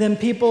than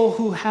people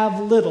who have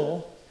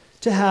little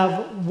to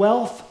have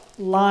wealth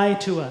lie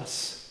to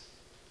us.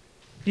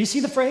 Do you see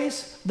the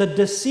phrase? The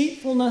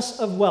deceitfulness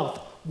of wealth.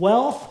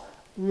 Wealth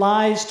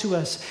lies to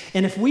us.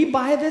 And if we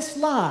buy this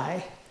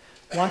lie,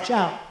 watch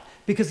out,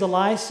 because the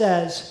lie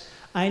says,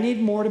 I need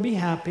more to be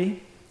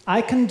happy.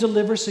 I can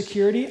deliver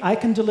security. I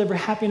can deliver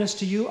happiness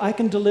to you. I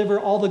can deliver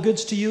all the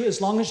goods to you as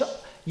long as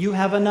you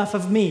have enough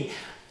of me.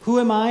 Who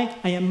am I?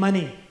 I am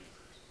money.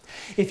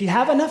 If you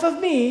have enough of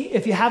me,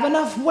 if you have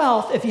enough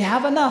wealth, if you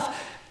have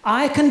enough,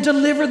 I can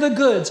deliver the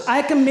goods.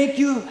 I can make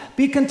you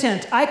be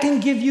content. I can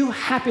give you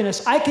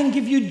happiness. I can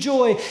give you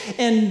joy.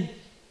 And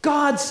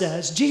God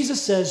says,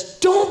 Jesus says,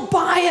 don't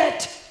buy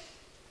it.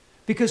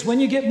 Because when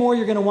you get more,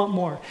 you're going to want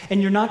more.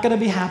 And you're not going to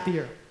be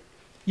happier.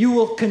 You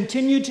will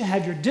continue to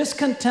have your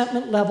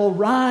discontentment level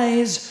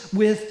rise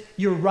with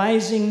your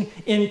rising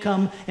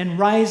income and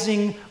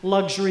rising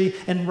luxury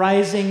and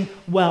rising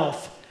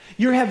wealth.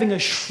 You're having a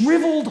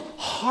shriveled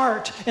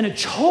heart and a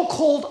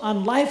chokehold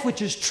on life,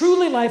 which is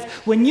truly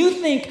life, when you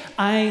think,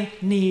 I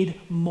need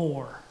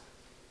more.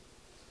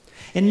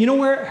 And you know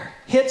where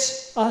it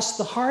hits us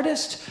the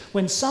hardest?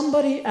 When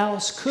somebody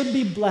else could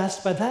be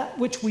blessed by that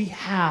which we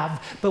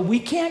have, but we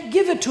can't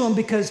give it to them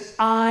because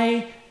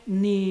I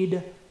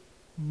need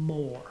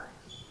more.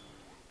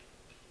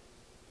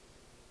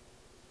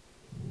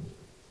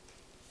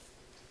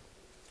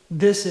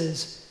 This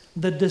is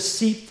the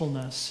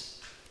deceitfulness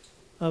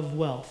of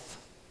wealth.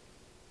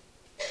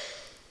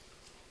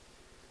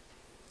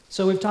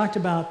 So we've talked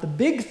about the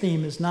big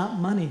theme is not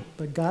money,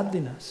 but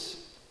godliness.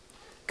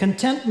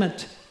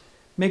 Contentment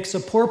makes a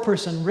poor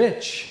person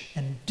rich,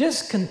 and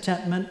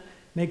discontentment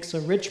makes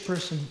a rich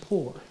person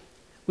poor.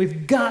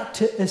 We've got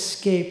to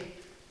escape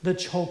the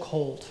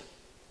chokehold.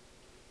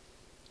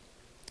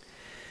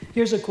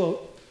 Here's a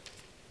quote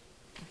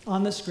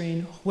on the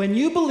screen. When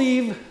you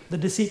believe the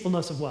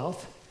deceitfulness of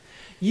wealth,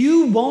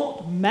 you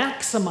won't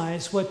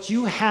maximize what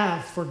you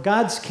have for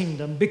God's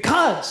kingdom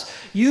because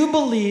you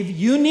believe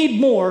you need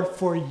more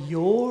for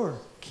your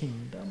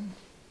kingdom.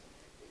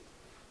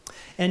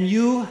 And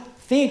you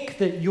think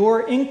that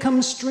your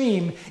income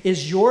stream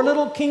is your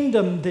little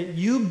kingdom that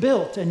you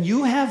built, and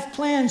you have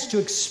plans to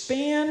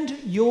expand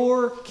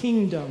your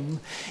kingdom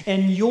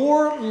and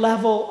your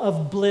level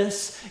of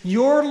bliss,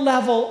 your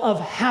level of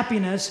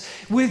happiness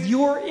with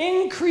your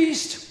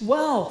increased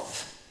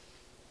wealth.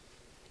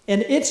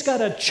 And it's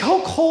got a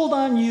chokehold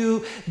on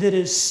you that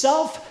is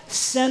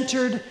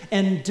self-centered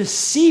and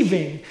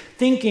deceiving,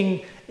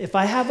 thinking, if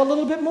I have a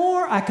little bit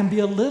more, I can be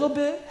a little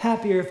bit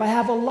happier. If I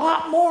have a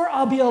lot more,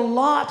 I'll be a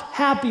lot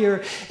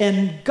happier.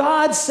 And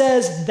God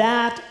says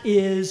that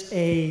is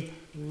a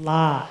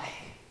lie.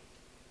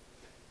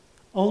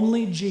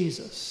 Only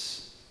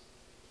Jesus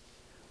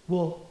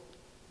will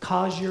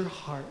cause your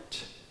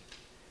heart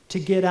to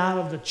get out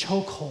of the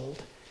chokehold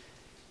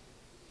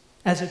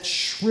as it's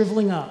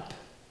shriveling up.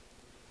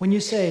 When you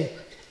say,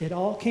 it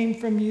all came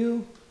from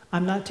you,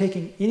 I'm not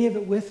taking any of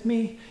it with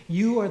me.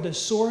 You are the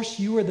source.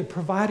 You are the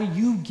provider.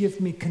 You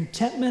give me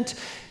contentment.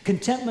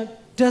 Contentment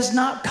does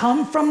not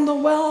come from the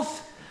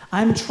wealth.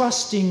 I'm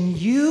trusting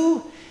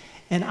you,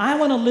 and I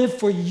want to live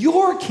for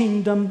your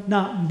kingdom,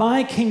 not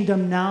my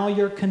kingdom. Now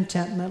your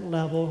contentment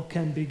level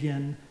can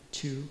begin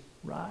to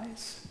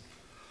rise.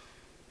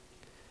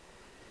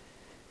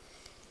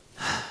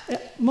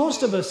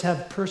 Most of us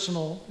have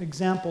personal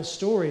example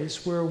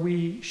stories where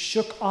we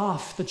shook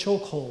off the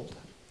chokehold.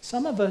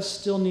 Some of us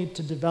still need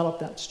to develop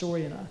that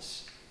story in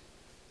us.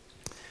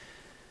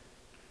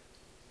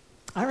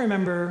 I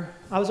remember,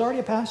 I was already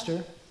a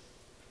pastor.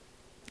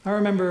 I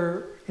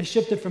remember I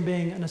shifted from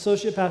being an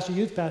associate pastor,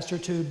 youth pastor,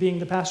 to being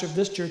the pastor of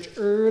this church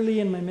early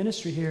in my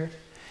ministry here.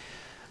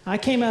 I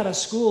came out of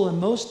school, and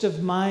most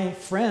of my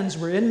friends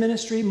were in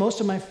ministry. Most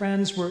of my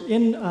friends were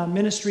in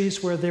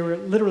ministries where they were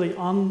literally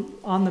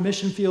on the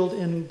mission field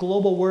in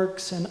global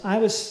works, and I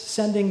was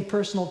sending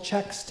personal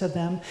checks to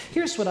them.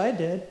 Here's what I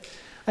did.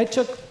 I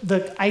took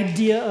the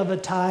idea of a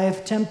tithe,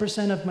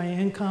 10% of my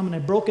income, and I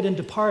broke it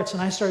into parts,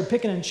 and I started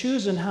picking and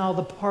choosing how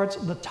the parts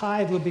of the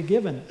tithe would be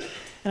given.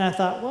 And I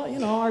thought, well, you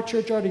know, our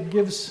church already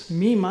gives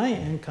me my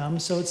income,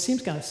 so it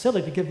seems kind of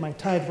silly to give my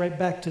tithe right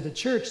back to the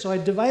church. So I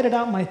divided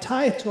out my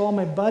tithe to all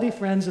my buddy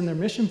friends in their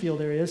mission field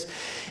areas.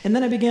 And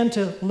then I began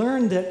to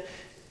learn that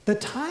the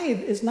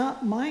tithe is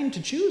not mine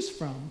to choose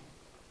from.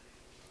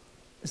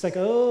 It's like,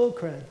 oh,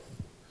 crud.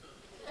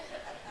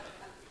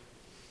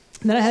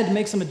 And then I had to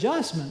make some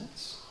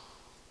adjustments.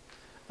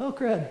 Oh,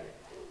 crud.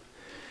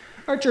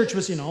 Our church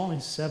was, only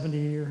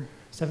 70 or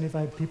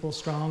 75 people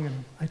strong,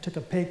 and I took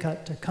a pay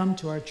cut to come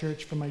to our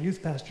church for my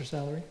youth pastor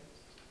salary.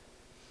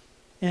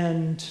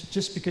 And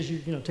just because you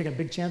take a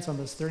big chance on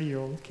this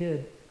 30-year-old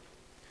kid.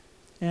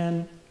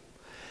 And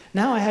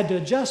now I had to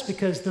adjust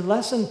because the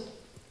lesson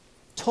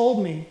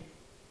told me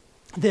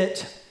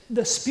that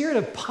the spirit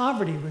of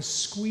poverty was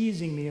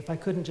squeezing me if I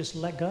couldn't just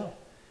let go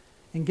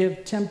and give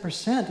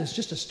 10% as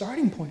just a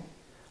starting point.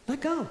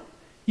 Let go.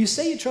 You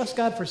say you trust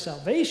God for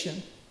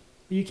salvation,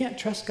 but you can't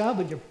trust God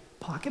with your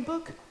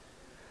pocketbook?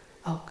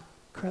 Oh,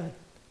 crud.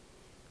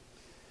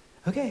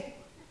 Okay.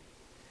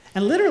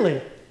 And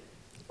literally,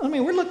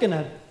 we're looking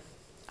at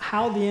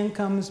how the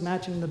income is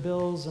matching the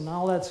bills and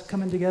all that's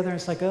coming together. And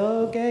it's like,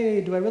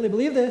 okay, do I really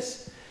believe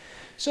this?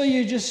 So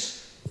you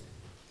just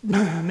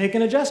make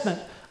an adjustment.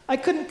 I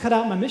couldn't cut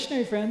out my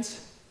missionary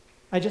friends.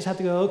 I just have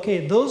to go,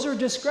 okay, those are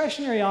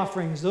discretionary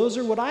offerings. Those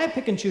are what I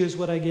pick and choose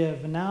what I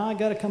give. And now I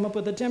got to come up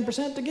with the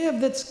 10% to give.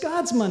 That's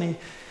God's money.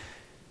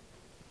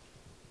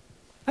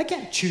 I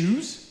can't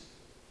choose.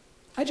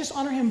 I just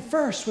honor him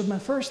first with my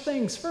first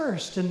things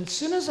first. And as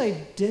soon as I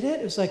did it,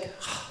 it was like,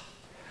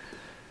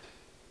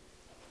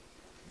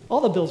 all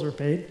the bills were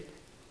paid.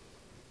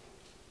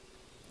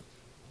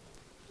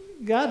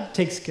 God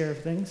takes care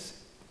of things.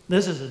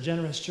 This is a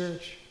generous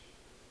church.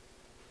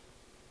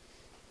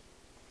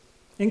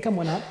 Income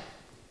went up.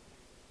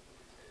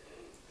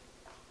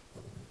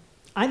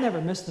 I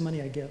never miss the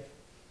money I give.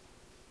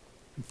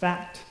 In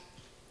fact,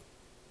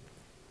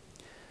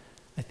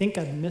 I think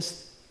I'd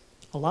miss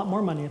a lot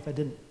more money if I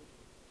didn't.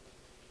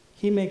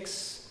 He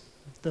makes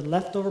the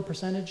leftover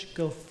percentage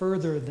go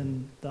further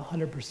than the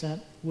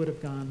 100% would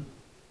have gone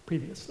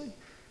previously. He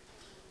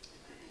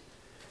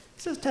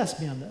says,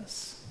 test me on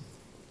this.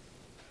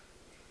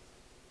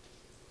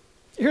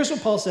 Here's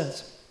what Paul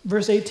says,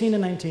 verse 18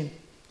 and 19.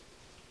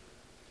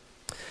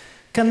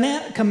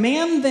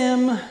 Command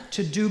them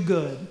to do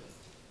good,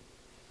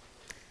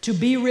 to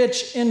be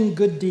rich in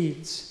good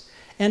deeds,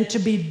 and to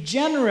be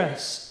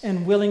generous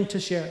and willing to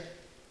share.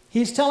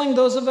 He's telling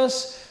those of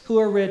us who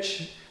are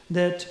rich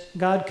that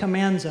God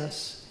commands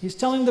us. He's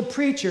telling the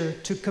preacher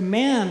to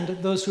command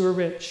those who are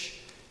rich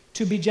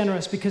to be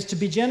generous, because to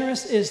be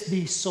generous is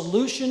the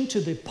solution to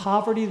the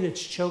poverty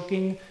that's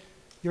choking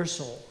your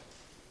soul.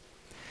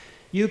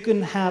 You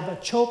can have a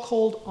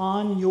chokehold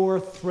on your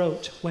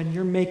throat when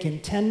you're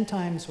making 10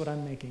 times what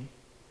I'm making.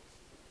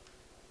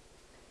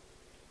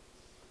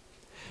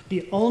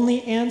 The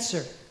only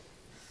answer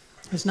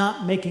is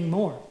not making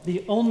more.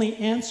 The only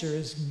answer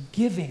is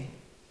giving.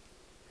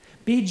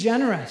 Be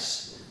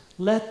generous.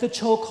 Let the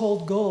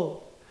chokehold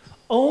go.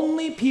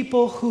 Only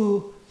people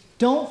who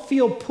don't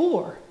feel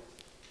poor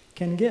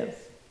can give.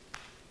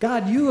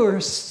 God, you are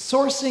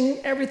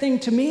sourcing everything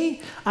to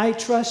me. I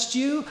trust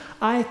you.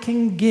 I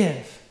can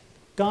give.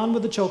 Gone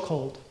with the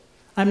chokehold.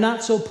 I'm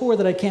not so poor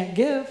that I can't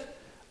give.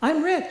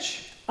 I'm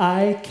rich.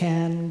 I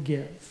can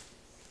give.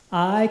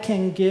 I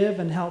can give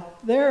and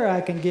help there. I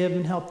can give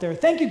and help there.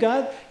 Thank you,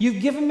 God.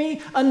 You've given me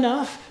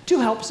enough to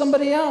help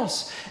somebody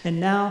else. And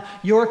now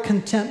your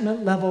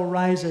contentment level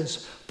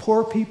rises.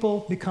 Poor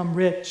people become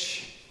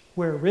rich,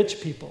 where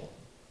rich people,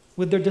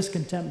 with their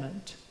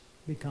discontentment,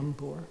 become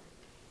poor.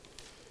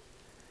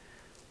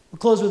 We'll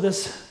close with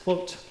this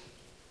quote.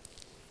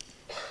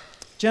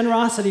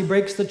 Generosity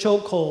breaks the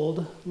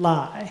chokehold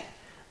lie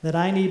that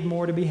I need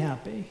more to be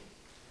happy.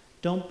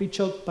 Don't be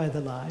choked by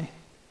the lie.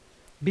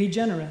 Be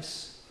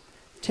generous.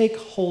 Take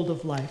hold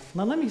of life.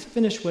 Now let me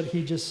finish what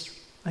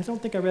I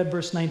don't think I read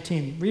verse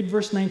 19. Read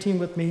verse 19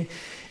 with me.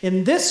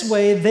 In this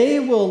way, they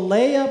will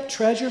lay up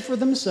treasure for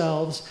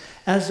themselves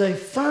as a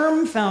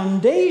firm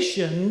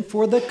foundation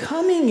for the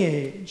coming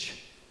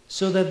age,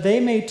 so that they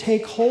may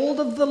take hold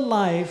of the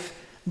life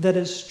that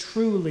is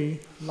truly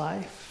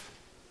life.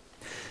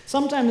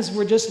 Sometimes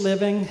we're just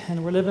living,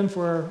 and we're living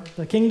for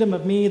the kingdom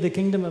of me,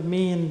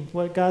 and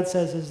what God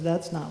says is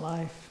that's not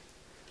life.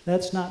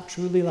 That's not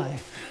truly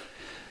life.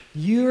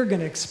 You're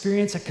going to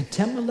experience a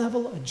contentment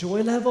level, a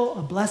joy level,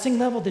 a blessing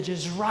level that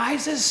just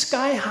rises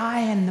sky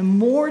high, and the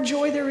more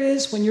joy there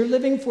is when you're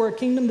living for a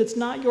kingdom that's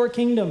not your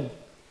kingdom.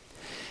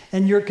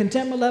 And your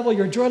contentment level,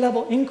 your joy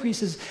level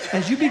increases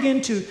as you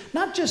begin to,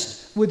 not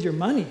just with your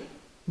money,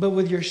 but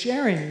with your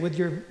sharing, with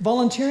your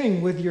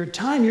volunteering, with your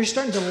time, you're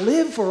starting to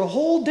live for a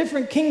whole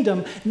different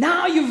kingdom.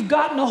 Now you've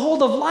gotten a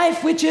hold of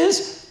life, which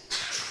is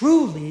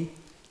truly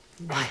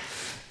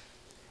life.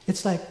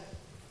 It's like,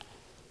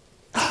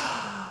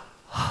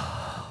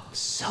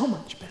 so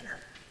much better.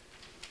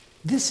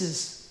 This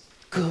is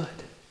good.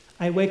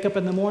 I wake up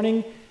in the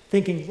morning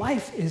thinking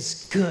life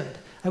is good.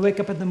 I wake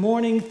up in the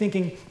morning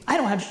thinking I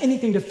don't have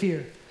anything to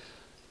fear.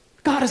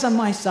 God is on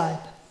my side.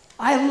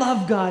 I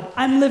love God.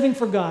 I'm living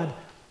for God.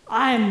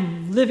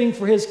 I'm living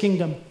for his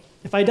kingdom.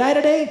 If I die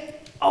today,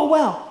 oh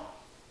well.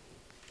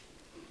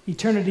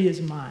 Eternity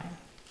is mine.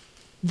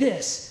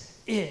 This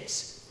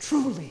is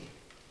truly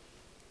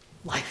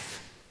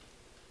life.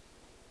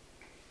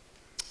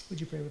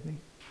 Would you pray with me?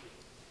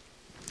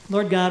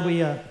 Lord God,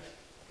 we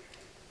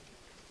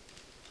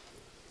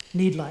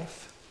need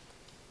life.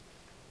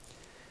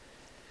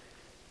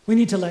 We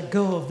need to let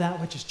go of that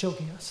which is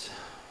choking us.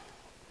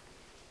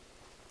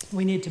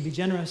 We need to be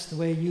generous the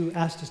way you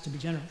asked us to be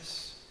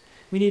generous.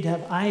 We need to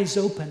have eyes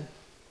open.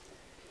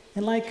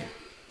 And like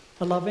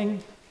a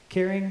loving,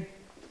 caring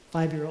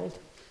 5-year-old,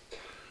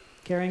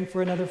 caring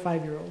for another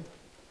 5-year-old.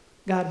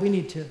 God, we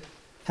need to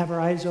have our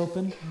eyes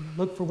open and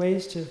look for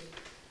ways to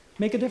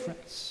make a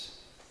difference.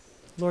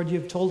 Lord,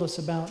 you've told us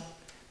about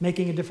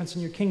making a difference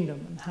in your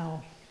kingdom and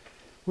how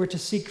we're to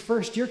seek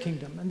first your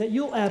kingdom and that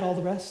you'll add all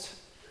the rest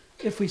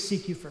if we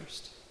seek you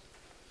first.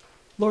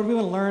 Lord, we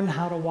want to learn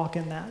how to walk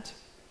in that,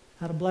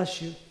 how to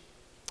bless you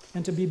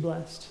and to be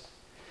blessed.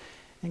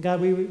 And God,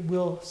 we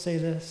will say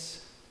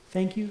this.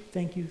 Thank you,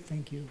 thank you,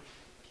 thank you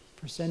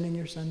for sending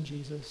your son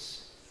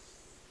Jesus.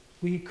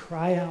 We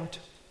cry out,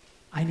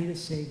 I need a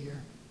Savior.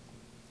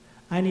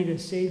 I need a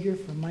Savior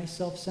from my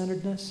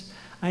self-centeredness.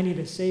 I need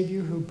a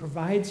Savior who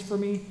provides for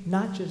me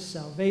not just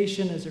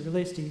salvation as it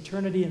relates to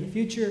eternity in the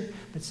future,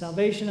 but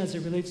salvation as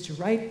it relates to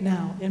right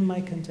now in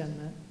my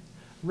contentment,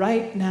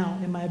 right now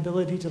in my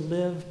ability to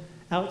live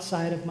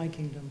outside of my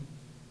kingdom.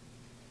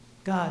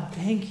 God,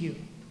 thank you.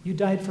 You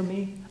died for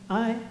me.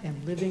 I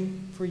am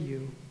living for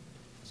you.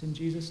 It's in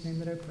Jesus' name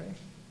that I pray.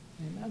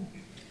 Amen.